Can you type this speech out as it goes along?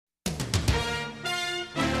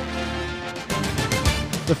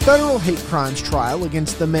The federal hate crimes trial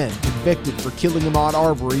against the men convicted for killing Ahmaud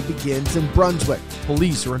Arbery begins in Brunswick.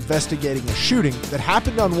 Police are investigating a shooting that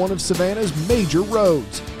happened on one of Savannah's major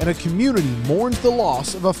roads, and a community mourns the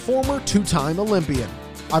loss of a former two-time Olympian.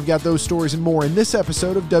 I've got those stories and more in this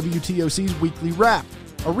episode of WTOC's Weekly Wrap,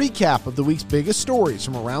 a recap of the week's biggest stories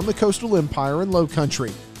from around the coastal empire and low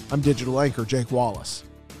country. I'm digital anchor Jake Wallace.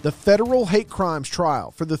 The federal hate crimes trial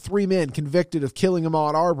for the three men convicted of killing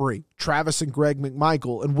Ahmaud Arbery, Travis and Greg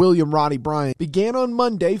McMichael, and William Roddy Bryant, began on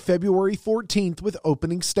Monday, February 14th with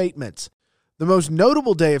opening statements. The most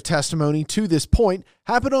notable day of testimony to this point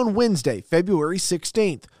happened on Wednesday, February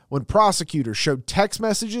 16th, when prosecutors showed text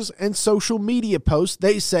messages and social media posts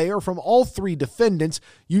they say are from all three defendants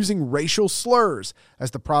using racial slurs, as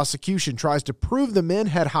the prosecution tries to prove the men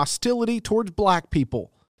had hostility towards black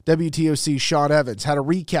people. WTOC's Sean Evans had a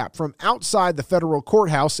recap from outside the federal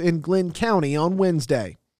courthouse in Glenn County on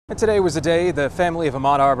Wednesday. And today was a day the family of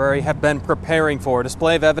Ahmaud Arbery have been preparing for. A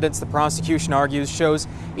display of evidence the prosecution argues shows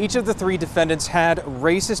each of the three defendants had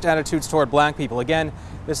racist attitudes toward black people. Again,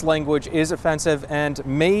 this language is offensive and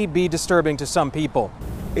may be disturbing to some people.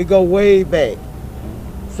 It go way back.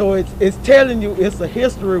 So it's telling you it's a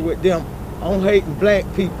history with them on hating black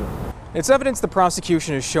people. It's evidence the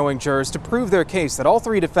prosecution is showing jurors to prove their case that all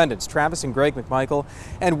three defendants, Travis and Greg McMichael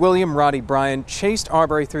and William Roddy Bryant, chased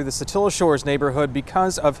Arbery through the Satilla Shores neighborhood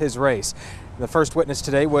because of his race. The first witness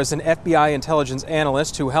today was an FBI intelligence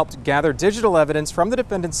analyst who helped gather digital evidence from the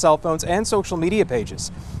defendants' cell phones and social media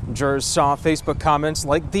pages. Jurors saw Facebook comments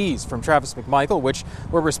like these from Travis McMichael, which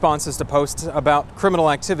were responses to posts about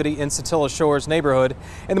criminal activity in Satilla Shores neighborhood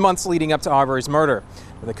in the months leading up to Arbery's murder.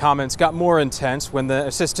 The comments got more intense when the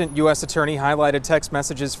assistant U.S. attorney highlighted text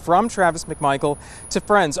messages from Travis McMichael to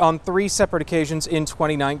friends on three separate occasions in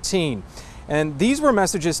 2019. And these were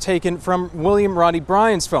messages taken from William Roddy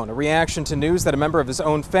Bryant's phone, a reaction to news that a member of his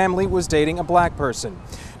own family was dating a black person.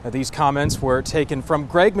 Now, these comments were taken from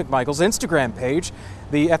Greg McMichael's Instagram page.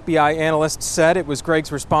 The FBI analyst said it was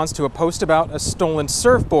Greg's response to a post about a stolen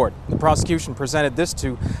surfboard. The prosecution presented this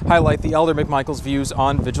to highlight the elder McMichael's views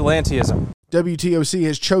on vigilantism. WTOC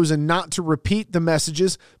has chosen not to repeat the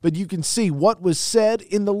messages, but you can see what was said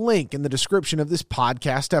in the link in the description of this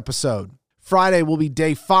podcast episode. Friday will be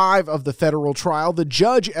day 5 of the federal trial the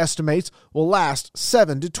judge estimates will last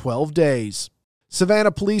 7 to 12 days.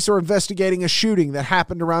 Savannah police are investigating a shooting that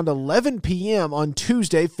happened around 11 p.m. on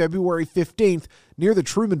Tuesday, February 15th, near the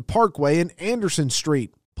Truman Parkway and Anderson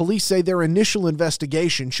Street. Police say their initial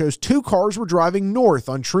investigation shows 2 cars were driving north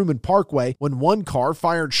on Truman Parkway when one car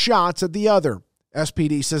fired shots at the other.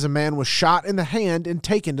 SPD says a man was shot in the hand and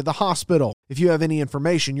taken to the hospital. If you have any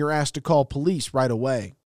information, you're asked to call police right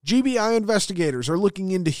away. GBI investigators are looking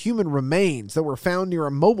into human remains that were found near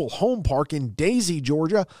a mobile home park in Daisy,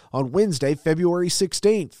 Georgia on Wednesday, February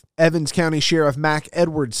 16th. Evans County Sheriff Mac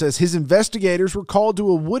Edwards says his investigators were called to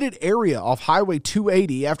a wooded area off Highway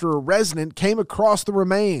 280 after a resident came across the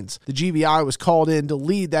remains. The GBI was called in to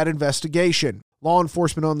lead that investigation. Law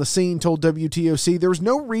enforcement on the scene told WTOC there's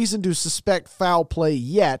no reason to suspect foul play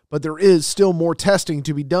yet, but there is still more testing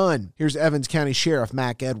to be done. Here's Evans County Sheriff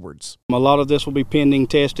Mac Edwards. A lot of this will be pending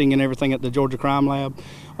testing and everything at the Georgia Crime Lab,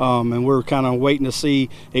 and we're kind of waiting to see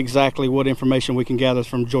exactly what information we can gather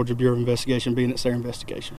from Georgia Bureau of Investigation, being it's their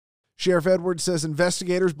investigation. Sheriff Edwards says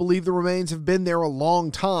investigators believe the remains have been there a long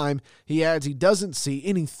time. He adds he doesn't see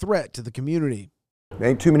any threat to the community. There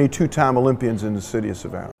ain't too many two-time Olympians in the city of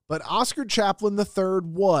Savannah. But Oscar Chaplin III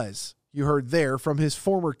was. You heard there from his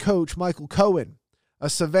former coach, Michael Cohen. A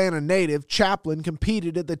Savannah native, Chaplin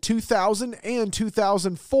competed at the 2000 and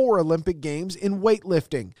 2004 Olympic Games in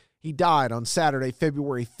weightlifting. He died on Saturday,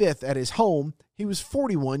 February 5th at his home. He was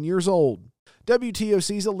 41 years old.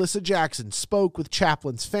 WTOC's Alyssa Jackson spoke with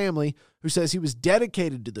Chaplin's family, who says he was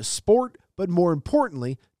dedicated to the sport, but more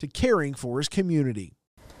importantly, to caring for his community.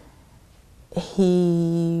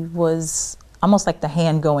 He was almost like the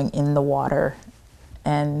hand going in the water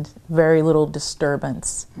and very little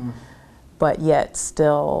disturbance, but yet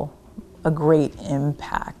still a great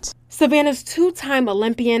impact. Savannah's two-time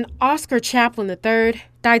Olympian Oscar Chaplin III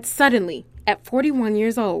died suddenly at 41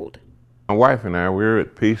 years old. My wife and I, we were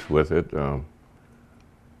at peace with it.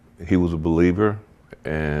 He was a believer,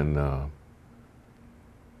 and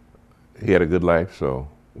he had a good life, so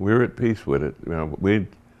we were at peace with it. You know, we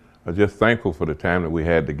are just thankful for the time that we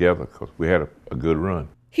had together because we had a good run.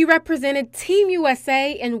 He represented Team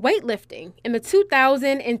USA in weightlifting in the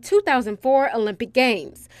 2000 and 2004 Olympic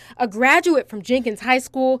Games. A graduate from Jenkins High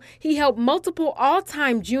School, he held multiple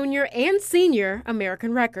all-time junior and senior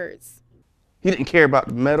American records. He didn't care about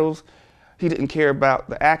the medals. He didn't care about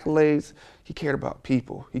the accolades. He cared about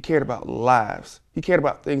people. He cared about lives. He cared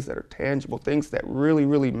about things that are tangible, things that really,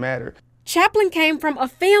 really matter. Chaplain came from a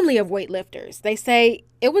family of weightlifters. They say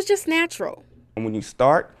it was just natural. And when you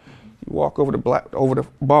start, you walk over the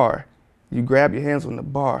bar, you grab your hands on the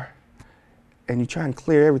bar, and you try and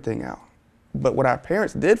clear everything out. But what our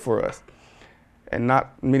parents did for us, and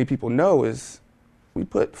not many people know, is we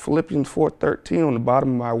put Philippians 4:13 on the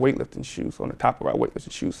bottom of our weightlifting shoes, on the top of our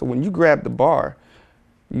weightlifting shoes. So when you grab the bar,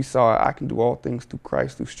 you saw, I can do all things through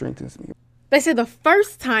Christ who strengthens me. They say the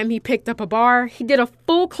first time he picked up a bar, he did a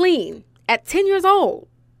full clean at 10 years old.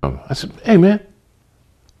 I said, hey, man,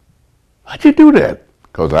 how'd you do that?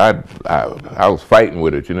 Because I was fighting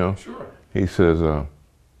with it, you know. Sure. He says, I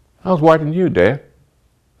was watching you, Dad.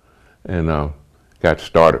 And got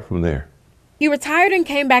started from there. He retired and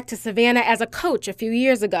came back to Savannah as a coach a few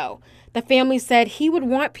years ago. The family said he would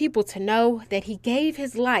want people to know that he gave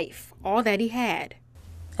his life all that he had.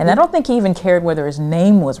 And I don't think he even cared whether his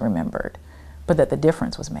name was remembered, but that the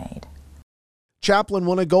difference was made. Chaplain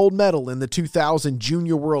won a gold medal in the 2000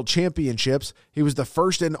 Junior World Championships. He was the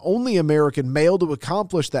first and only American male to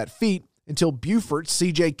accomplish that feat until Beaufort's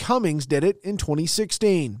C.J. Cummings did it in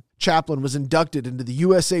 2016. Chaplain was inducted into the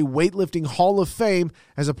USA Weightlifting Hall of Fame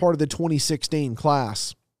as a part of the 2016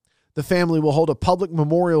 class. The family will hold a public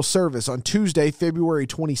memorial service on Tuesday, February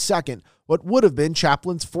 22nd, what would have been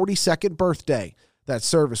Chaplain's 42nd birthday. That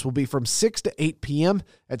service will be from 6 to 8 p.m.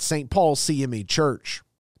 at St. Paul's CME Church.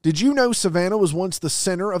 Did you know Savannah was once the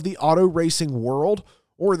center of the auto racing world?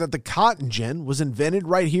 Or that the cotton gin was invented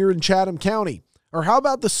right here in Chatham County? Or how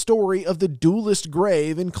about the story of the duelist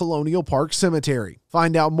grave in Colonial Park Cemetery?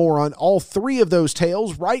 Find out more on all three of those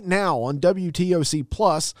tales right now on WTOC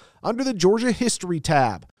Plus under the Georgia History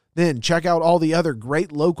tab. Then check out all the other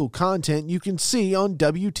great local content you can see on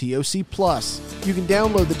WTOC Plus. You can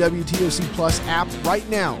download the WTOC Plus app right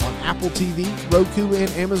now on Apple TV, Roku,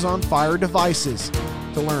 and Amazon Fire devices.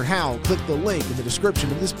 To learn how, click the link in the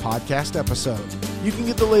description of this podcast episode. You can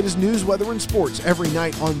get the latest news, weather, and sports every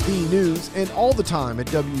night on The News and all the time at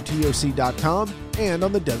WTOC.com and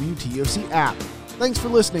on the WTOC app. Thanks for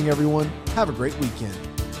listening, everyone. Have a great weekend.